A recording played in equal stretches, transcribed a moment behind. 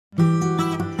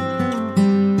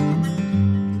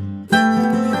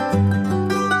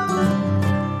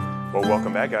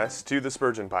guys, to the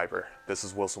Spurgeon Piper. This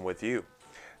is Wilson with you.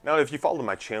 Now, if you followed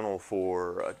my channel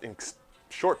for a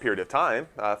short period of time,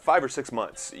 5 or 6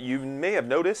 months, you may have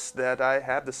noticed that I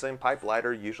have the same pipe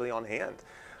lighter usually on hand.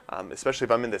 Especially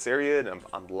if I'm in this area and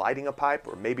I'm lighting a pipe,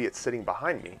 or maybe it's sitting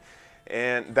behind me.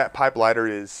 And that pipe lighter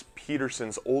is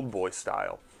Peterson's Old Boy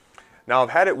style. Now, I've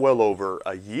had it well over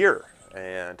a year.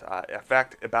 And in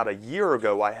fact, about a year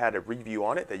ago, I had a review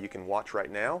on it that you can watch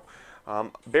right now.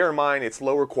 Bear in mind, it's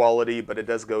lower quality, but it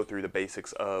does go through the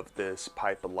basics of this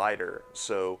pipe lighter.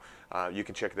 So you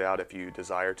can check it out if you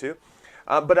desire to.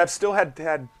 But I've still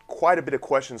had quite a bit of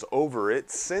questions over it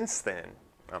since then.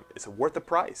 Is it worth the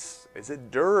price? Is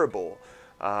it durable?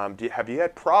 Have you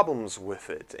had problems with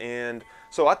it? And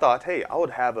so I thought, hey, I would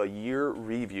have a year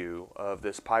review of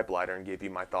this pipe lighter and give you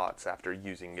my thoughts after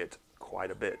using it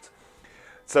quite a bit.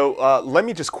 So let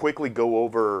me just quickly go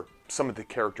over some of the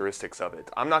characteristics of it.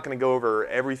 I'm not going to go over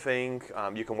everything.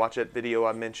 You can watch that video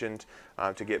I mentioned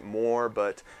to get more,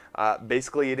 but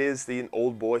basically it is the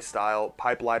Old Boy style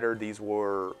pipe lighter. These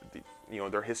were,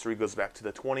 their history goes back to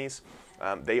the 20s.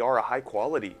 They are a high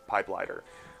quality pipe lighter.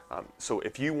 So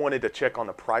if you wanted to check on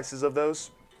the prices of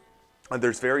those,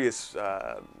 there's various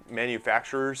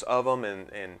manufacturers of them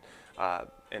and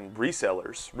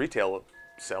resellers, retail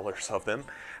sellers of them.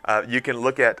 You can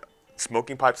look at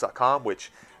smokingpipes.com,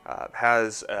 which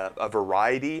has a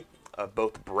variety of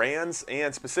both brands,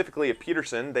 and specifically at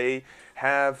Peterson, they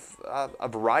have a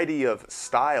variety of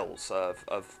styles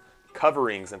of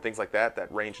coverings and things like that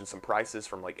range in some prices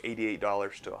from like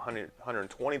 $88 to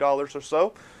 $120 or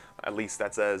so. At least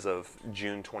that's as of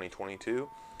June 2022.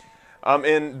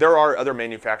 And there are other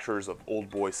manufacturers of Old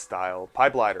Boy style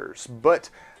pipe lighters, but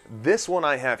this one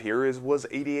I have here was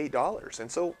 $88,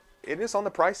 and so it is on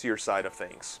the pricier side of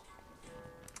things.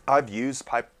 I've used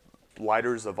pipe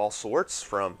lighters of all sorts,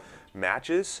 from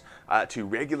matches to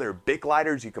regular Bic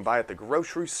lighters you can buy at the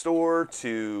grocery store,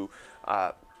 to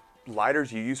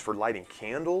lighters you use for lighting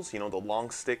candles, the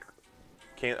long stick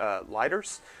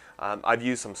lighters. I've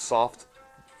used some soft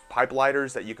pipe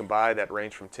lighters that you can buy that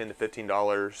range from $10 to $15,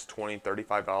 $20,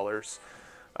 $35.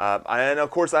 And of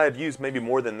course I have used maybe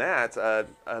more than that, a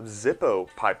Zippo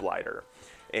pipe lighter.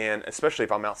 And especially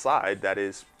if I'm outside, that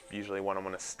is usually what I'm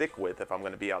going to stick with if I'm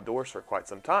going to be outdoors for quite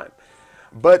some time.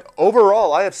 But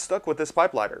overall, I have stuck with this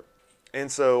pipe lighter. And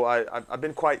so I've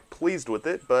been quite pleased with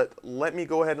it, but let me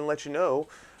go ahead and let you know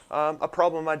a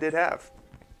problem I did have.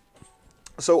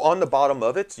 So on the bottom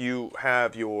of it, you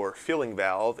have your filling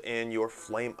valve and your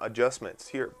flame adjustments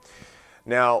here.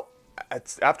 Now,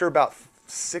 after about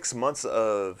 6 months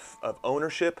of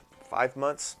ownership, 5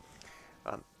 months,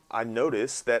 I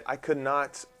noticed that I could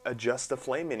not adjust the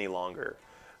flame any longer.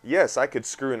 Yes, I could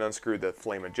screw and unscrew the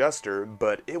flame adjuster,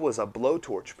 but it was a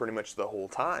blowtorch pretty much the whole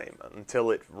time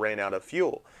until it ran out of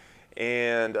fuel.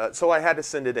 And so I had to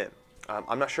send it in.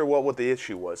 I'm not sure what the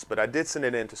issue was, but I did send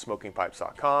it in to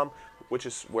smokingpipes.com, which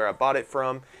is where I bought it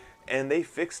from, and they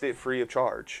fixed it free of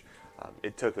charge.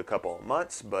 It took a couple of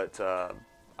months, but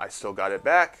I still got it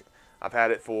back. I've had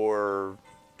it for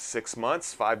 6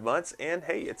 months, 5 months, and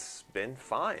hey, it's been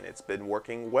fine. It's been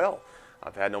working well.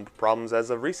 I've had no problems as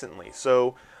of recently.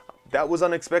 So that was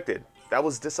unexpected. That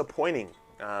was disappointing.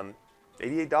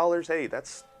 $88, hey,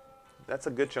 that's a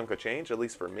good chunk of change, at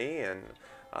least for me, and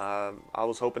I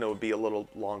was hoping it would be a little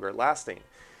longer lasting.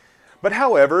 But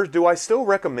however, do I still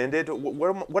recommend it?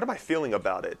 What am I feeling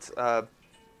about it?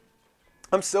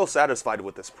 I'm still satisfied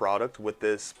with this product, with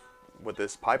this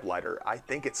pipe lighter. I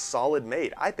think it's solid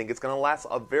made. I think it's going to last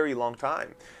a very long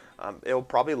time. It'll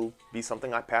probably be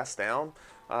something I pass down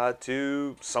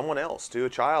to someone else, to a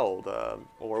child,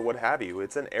 or what have you.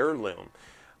 It's an heirloom.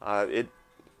 It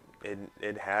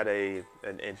had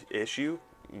an issue.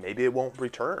 Maybe it won't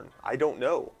return. I don't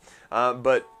know.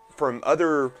 But from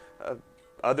others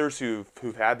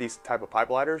who've had these type of pipe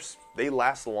lighters, they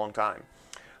last a long time.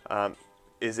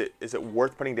 Is it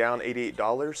worth putting down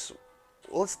 $88?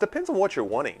 Well, it depends on what you're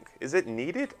wanting. Is it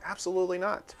needed? Absolutely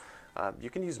not. You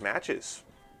can use matches.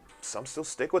 Some still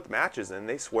stick with matches, and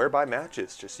they swear by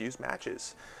matches. Just use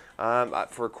matches.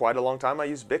 For quite a long time, I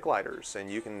used Bic lighters,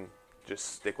 and you can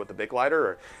just stick with the Bic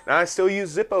lighter. And I still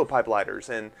use Zippo pipe lighters.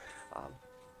 And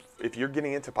if you're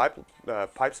getting into pipe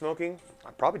smoking,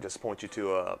 I'd probably just point you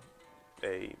to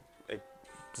a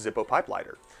Zippo pipe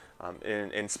lighter,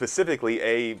 and specifically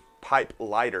a pipe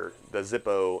lighter, the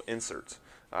Zippo insert.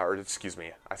 Or excuse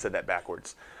me, I said that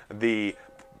backwards. The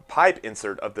pipe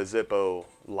insert of the Zippo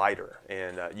lighter,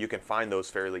 and you can find those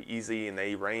fairly easy, and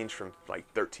they range from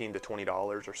like $13 to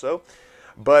 $20 or so.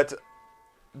 But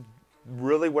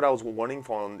really what I was wanting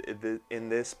from in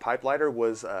this pipe lighter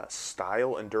was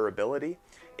style and durability,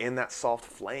 and that soft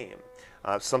flame,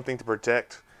 something to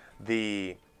protect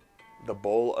the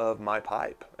bowl of my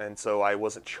pipe, and so I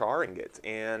wasn't charring it,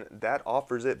 and that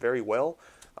offers it very well.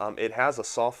 It has a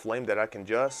soft flame that I can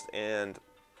adjust and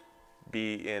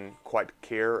be in quite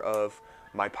care of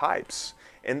my pipes,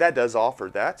 and that does offer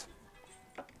that.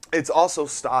 It's also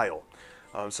style.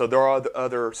 So there are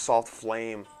other soft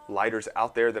flame lighters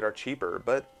out there that are cheaper,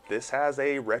 but this has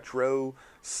a retro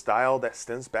style that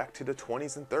stems back to the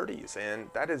 20s and 30s, and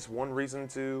that is one reason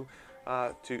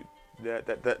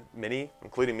that many,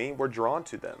 including me, were drawn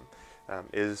to them.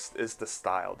 Is the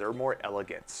style. They're more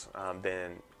elegant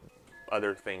than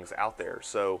other things out there.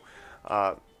 So,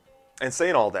 and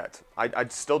saying all that, I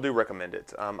still do recommend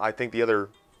it. I think the other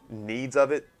needs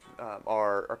of it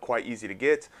are quite easy to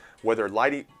get. Whether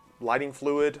lighting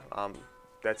fluid,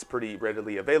 that's pretty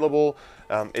readily available.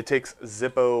 It takes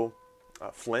Zippo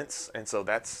flints, and so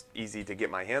that's easy to get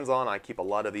my hands on. I keep a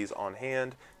lot of these on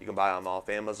hand. You can buy them off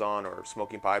Amazon or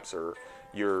Smoking Pipes, or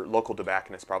your local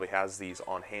tobacconist probably has these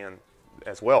on hand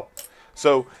as well.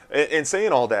 So, in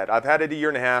saying all that, I've had it a year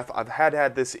and a half. I've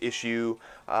had this issue,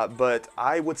 but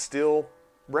I would still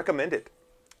recommend it,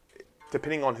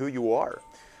 depending on who you are.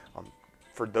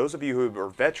 For those of you who are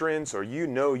veterans, or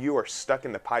you are stuck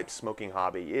in the pipe smoking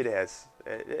hobby, it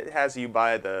has you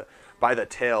by the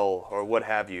tail, or what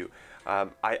have you.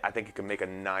 I think it can make a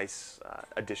nice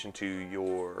addition to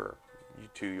your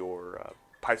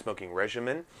pipe smoking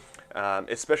regimen,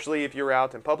 especially if you're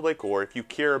out in public, or if you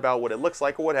care about what it looks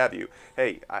like, or what have you.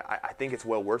 Hey, I think it's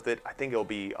well worth it. I think it'll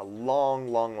be a long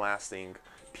lasting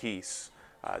piece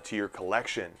to your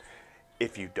collection.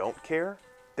 If you don't care,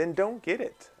 then don't get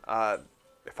it.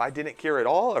 If I didn't care at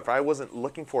all, if I wasn't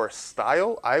looking for a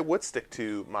style, I would stick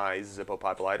to my Zippo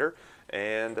pipe lighter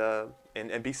and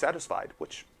be satisfied,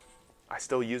 which I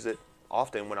still use it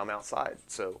often when I'm outside.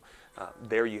 So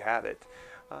there you have it.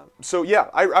 So yeah,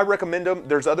 I recommend them.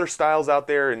 There's other styles out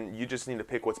there, and you just need to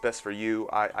pick what's best for you.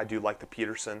 I do like the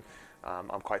Peterson.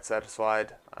 I'm quite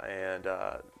satisfied,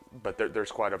 but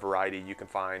there's quite a variety. You can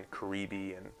find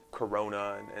Caribe and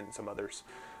Corona and some others.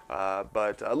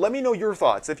 But let me know your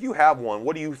thoughts. If you have one,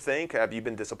 what do you think? Have you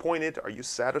been disappointed? Are you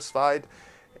satisfied?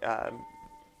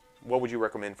 What would you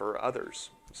recommend for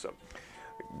others? So,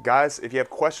 guys, if you have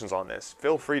questions on this,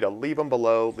 feel free to leave them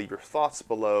below, leave your thoughts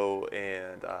below,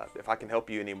 and if I can help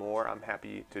you anymore, I'm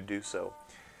happy to do so.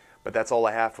 But that's all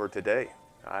I have for today.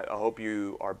 I hope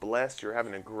you are blessed, you're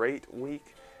having a great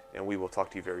week, and we will talk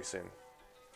to you very soon.